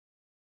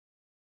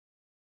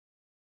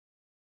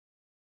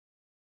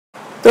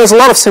There's a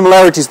lot of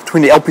similarities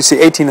between the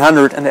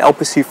LPC1800 and the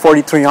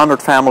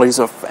LPC4300 families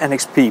of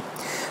NXP.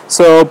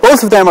 So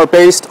both of them are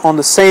based on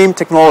the same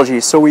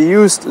technology. So we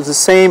used the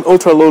same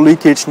ultra-low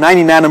leakage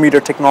 90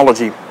 nanometer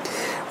technology.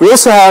 We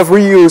also have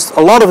reused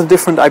a lot of the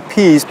different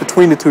IPs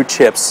between the two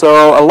chips.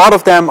 So a lot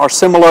of them are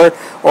similar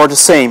or the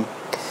same.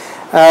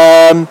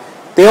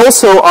 They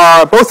also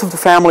are, both of the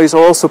families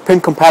are also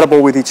pin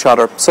compatible with each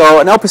other.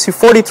 So an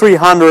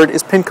LPC4300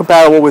 is pin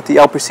compatible with the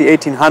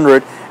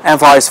LPC1800 and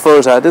vice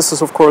versa. This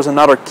is of course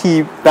another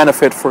key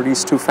benefit for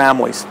these two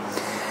families.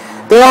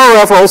 There are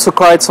however also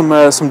quite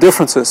some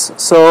differences.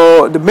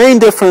 So the main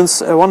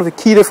difference, one of the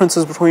key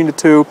differences between the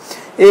two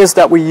is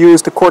that we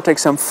use the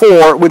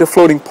Cortex-M4 with a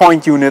floating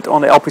point unit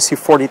on the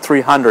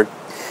LPC4300.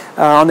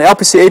 On the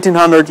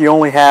LPC1800 you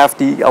only have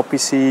the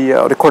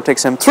the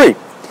Cortex-M3.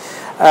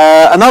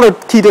 Another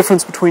key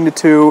difference between the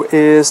two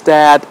is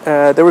that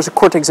there is a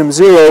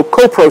Cortex-M0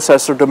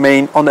 coprocessor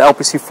domain on the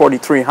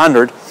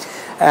LPC4300,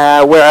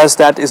 whereas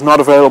that is not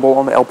available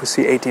on the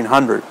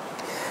LPC1800.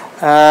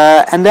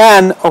 And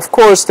then, of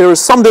course, there are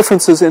some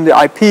differences in the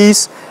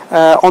IPs.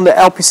 On the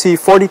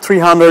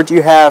LPC4300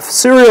 you have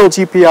serial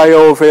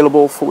GPIO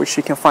available, for which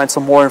you can find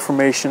some more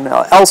information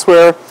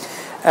elsewhere.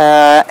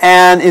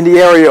 And in the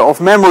area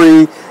of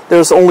memory,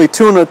 there's only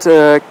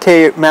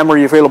 200K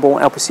memory available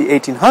on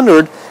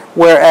LPC1800,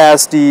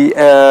 whereas the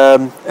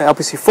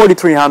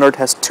LPC4300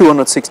 has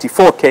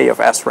 264K of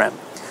SRAM.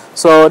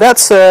 So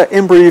that's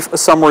in brief a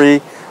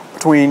summary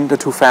between the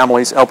two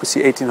families,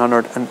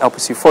 LPC1800 and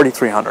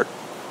LPC4300.